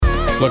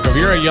Look, if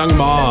you're a young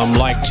mom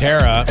like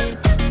Tara,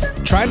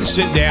 trying to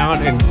sit down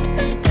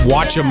and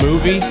watch a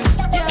movie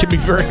can be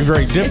very,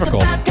 very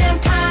difficult.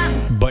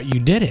 But you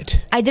did it.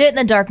 I did it in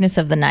the darkness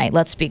of the night,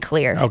 let's be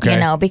clear. Okay. You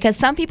know, because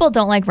some people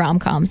don't like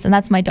rom-coms, and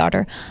that's my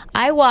daughter.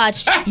 I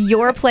watched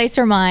Your Place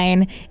or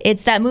Mine.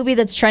 It's that movie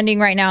that's trending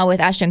right now with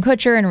Ashton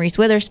Kutcher and Reese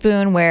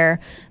Witherspoon where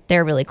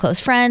they're really close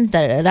friends,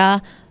 da-da-da-da.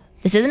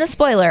 This isn't a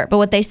spoiler, but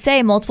what they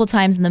say multiple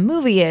times in the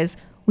movie is,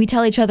 we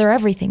tell each other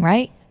everything,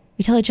 right?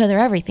 We tell each other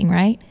everything,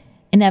 right?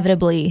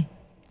 Inevitably,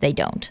 they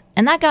don't.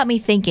 And that got me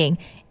thinking,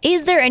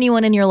 is there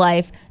anyone in your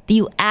life that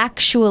you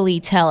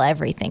actually tell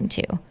everything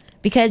to?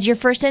 Because your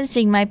first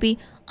instinct might be,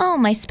 oh,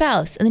 my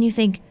spouse. And then you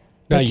think,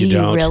 No, but you do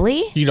don't. you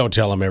really? You don't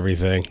tell them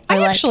everything.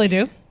 I actually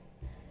do.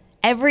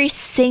 Every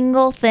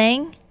single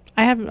thing?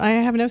 I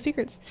have no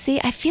secrets.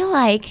 See, I feel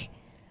like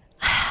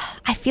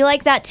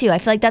that too. I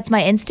feel like that's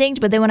my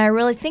instinct. But then when I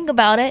really think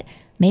about it,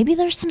 maybe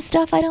there's some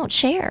stuff I don't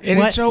share. And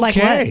it's Like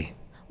okay.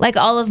 Like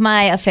all of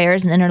my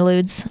affairs and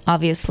interludes,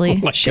 obviously. Oh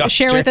my gosh,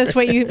 Share with Tara. us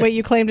what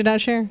you claim to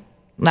not share.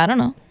 I don't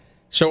know.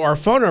 So our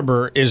phone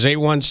number is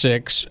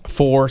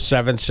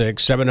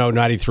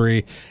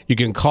 816-476-7093. You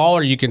can call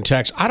or you can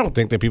text. I don't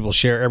think that people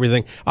share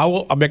everything.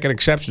 I'll make an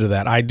exception to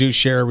that. I do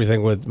share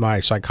everything with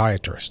my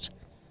psychiatrist.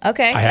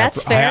 Okay,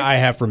 that's I fair. I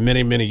have for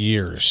many, many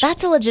years.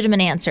 That's a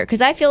legitimate answer because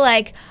I feel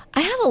like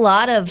I have a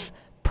lot of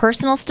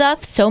personal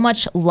stuff, so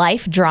much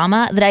life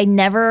drama that I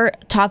never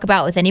talk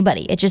about with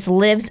anybody. It just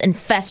lives and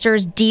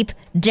festers deep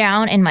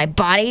down in my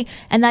body,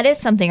 and that is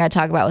something I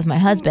talk about with my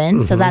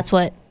husband. So that's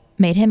what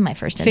made him my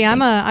first See,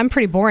 instinct. I'm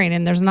pretty boring,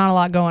 and there's not a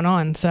lot going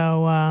on.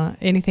 So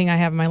anything I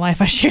have in my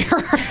life, I share.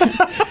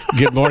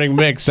 Good morning,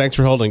 Mix. Thanks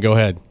for holding. Go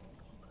ahead.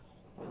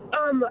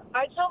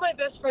 I tell my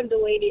best friend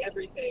Delaney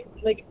everything.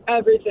 Like,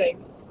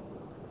 everything.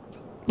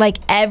 Like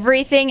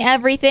everything.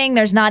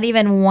 There's not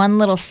even one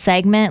little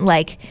segment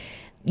like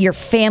your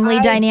family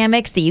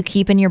dynamics that you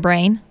keep in your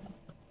brain.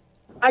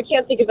 I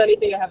can't think of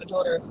anything I haven't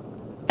told her.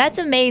 That's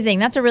amazing.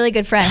 That's a really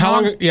good friend.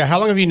 How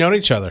long have you known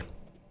each other?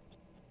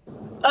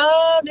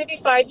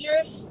 Maybe 5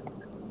 years.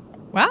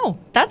 Wow.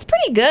 That's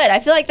pretty good. I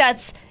feel like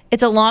it's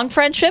a long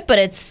friendship, but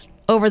it's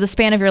over the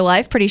span of your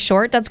life, pretty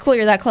short. That's cool.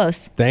 You're that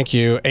close. Thank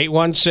you.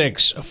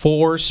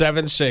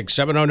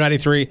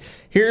 816-476-7093.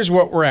 Here's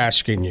what we're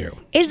asking you.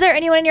 Is there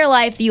anyone in your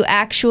life that you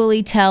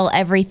actually tell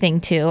everything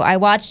to? I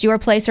watched Your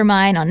Place or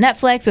Mine on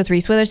Netflix with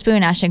Reese Witherspoon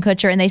and Ashton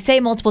Kutcher, and they say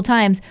multiple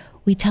times,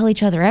 we tell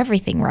each other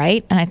everything,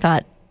 right? And I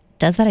thought,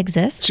 does that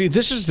exist? See,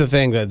 this is the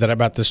thing that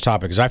about this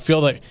topic is I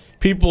feel that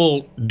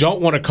people don't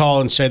want to call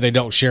and say they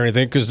don't share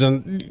anything because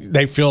then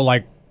they feel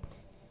like,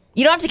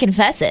 You don't have to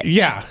confess it.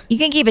 yeah. You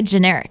can keep it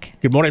generic.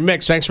 Good morning,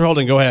 Mix. Thanks for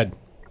holding. Go ahead.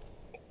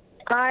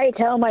 I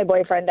tell my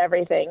boyfriend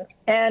everything.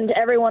 And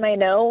everyone I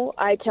know,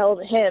 I tell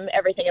him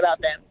everything about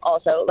them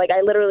also. Like,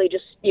 I literally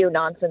just spew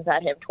nonsense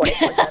at him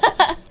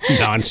 24/7.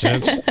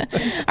 Nonsense.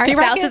 Our See,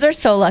 spouses Rocket? are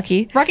so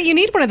lucky. Rocket, you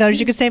need one of those.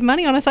 You could save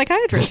money on a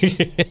psychiatrist.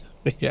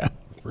 Yeah,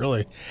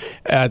 really.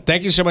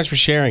 Thank you so much for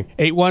sharing.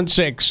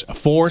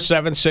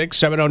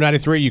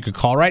 816-476-7093. You could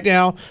call right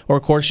now, or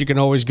of course, you can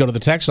always go to the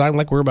text line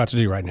like we're about to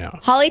do right now.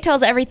 Holly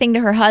tells everything to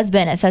her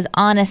husband. It says,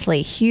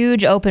 honestly,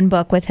 huge open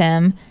book with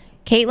him.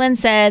 Caitlin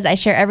says, I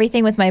share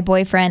everything with my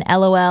boyfriend,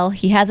 LOL.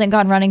 He hasn't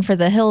gone running for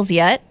the hills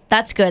yet.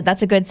 That's good.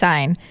 That's a good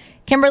sign.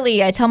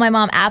 Kimberly, I tell my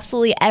mom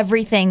absolutely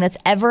everything that's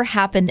ever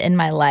happened in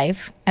my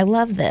life. I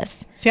love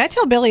this. See, I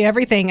tell Billy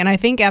everything, and I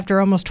think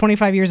after almost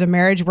 25 years of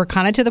marriage, we're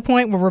kind of to the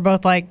point where we're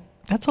both like,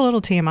 that's a little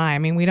TMI. I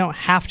mean, we don't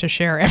have to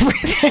share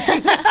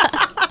everything.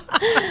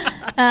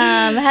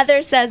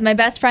 Heather says, my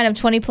best friend of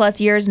 20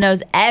 plus years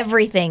knows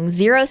everything.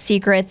 Zero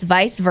secrets,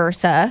 vice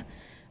versa.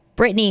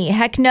 Brittany,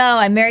 heck no,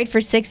 I'm married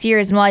for 6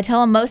 years, and while I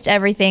tell him most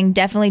everything,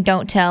 definitely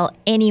don't tell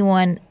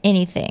anyone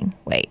anything.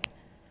 Wait.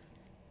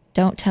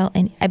 Don't tell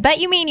any. I bet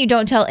you mean you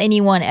don't tell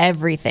anyone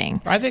everything.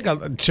 I think,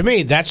 to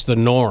me, that's the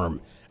norm.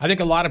 I think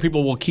a lot of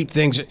people will keep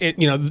things,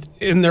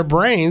 in their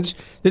brains.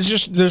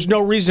 There's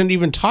no reason to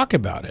even talk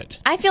about it.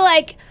 I feel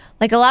like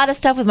a lot of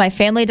stuff with my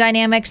family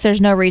dynamics,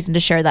 there's no reason to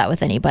share that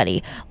with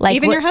anybody. Like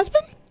Even your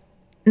husband?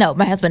 No,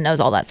 my husband knows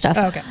all that stuff.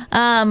 Oh, okay.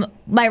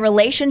 My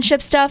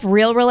relationship stuff,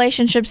 real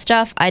relationship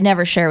stuff, I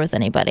never share with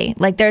anybody.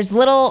 Like there's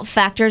little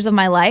factors of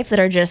my life that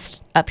are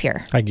just up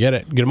here. I get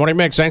it. Good morning,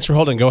 Mix. Thanks for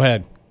holding. Go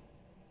ahead.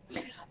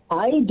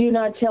 I do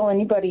not tell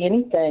anybody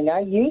anything. I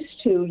used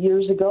to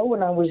years ago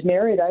when I was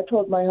married. I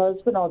told my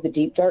husband all the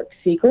deep, dark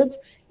secrets.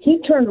 He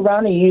turned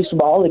around and used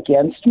them all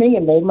against me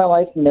and made my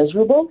life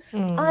miserable.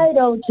 I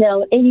don't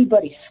tell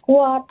anybody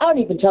squat. I don't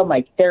even tell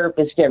my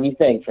therapist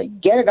everything.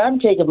 Forget it. I'm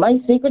taking my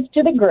secrets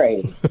to the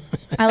grave.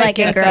 I like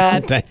it, girl.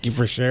 Thank you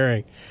for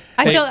sharing.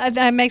 I feel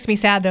that makes me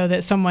sad, though,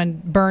 that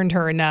someone burned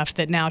her enough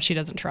that now she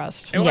doesn't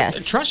trust.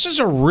 Yes. Trust is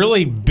a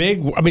really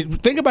big,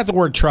 think about the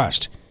word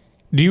trust.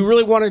 Do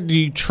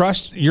you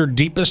trust your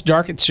deepest,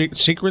 darkest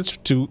secrets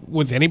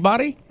with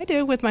anybody? I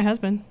do, with my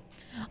husband.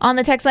 On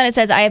the text line, it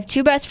says, I have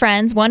two best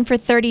friends, one for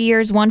 30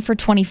 years, one for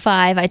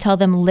 25. I tell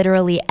them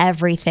literally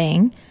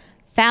everything.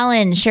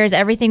 Fallon shares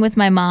everything with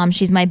my mom.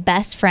 She's my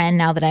best friend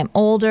now that I'm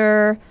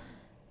older.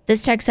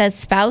 This text says,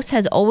 spouse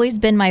has always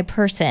been my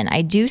person.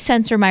 I do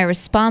censor my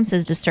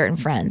responses to certain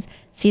friends.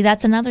 See,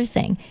 that's another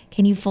thing.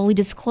 Can you fully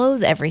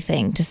disclose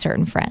everything to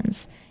certain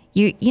friends?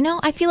 You know,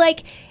 I feel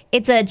like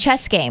it's a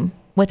chess game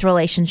with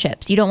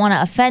relationships. You don't want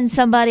to offend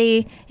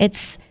somebody.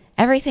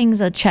 Everything's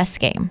a chess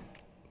game.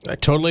 I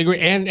totally agree.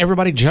 And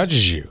everybody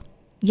judges you.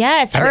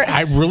 Yes.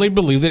 I really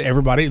believe that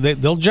everybody,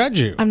 they'll judge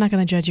you. I'm not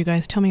going to judge you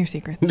guys. Tell me your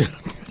secrets.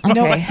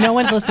 Okay. No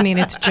one's listening.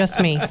 It's just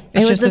me. It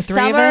It's was just the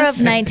three summer of of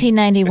us.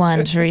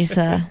 1991,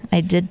 Teresa.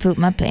 I did poop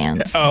my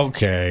pants.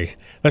 Okay.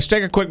 Let's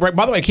take a quick break.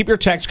 By the way, keep your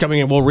texts coming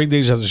in. We'll read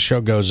these as the show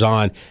goes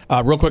on.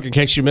 Real quick, in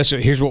case you missed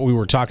it, here's what we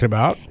were talking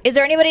about. Is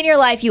there anybody in your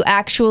life you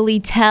actually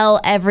tell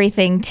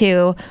everything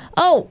to?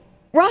 Oh,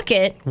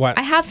 Rocket. What?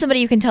 I have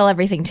somebody you can tell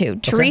everything to.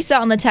 Teresa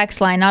on the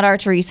text line, not our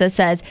Teresa,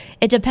 says,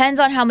 it depends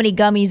on how many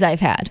gummies I've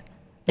had.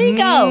 There you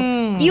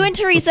go. You and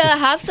Teresa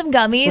have some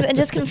gummies and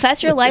just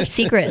confess your life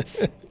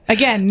secrets.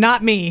 Again,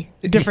 not me.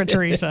 Different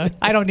Teresa.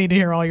 I don't need to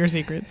hear all your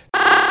secrets.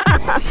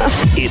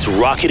 It's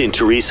Rocket and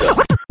Teresa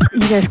You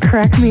guys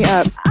crack me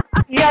up.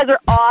 You guys are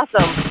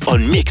awesome.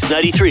 on Mix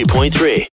 93.3.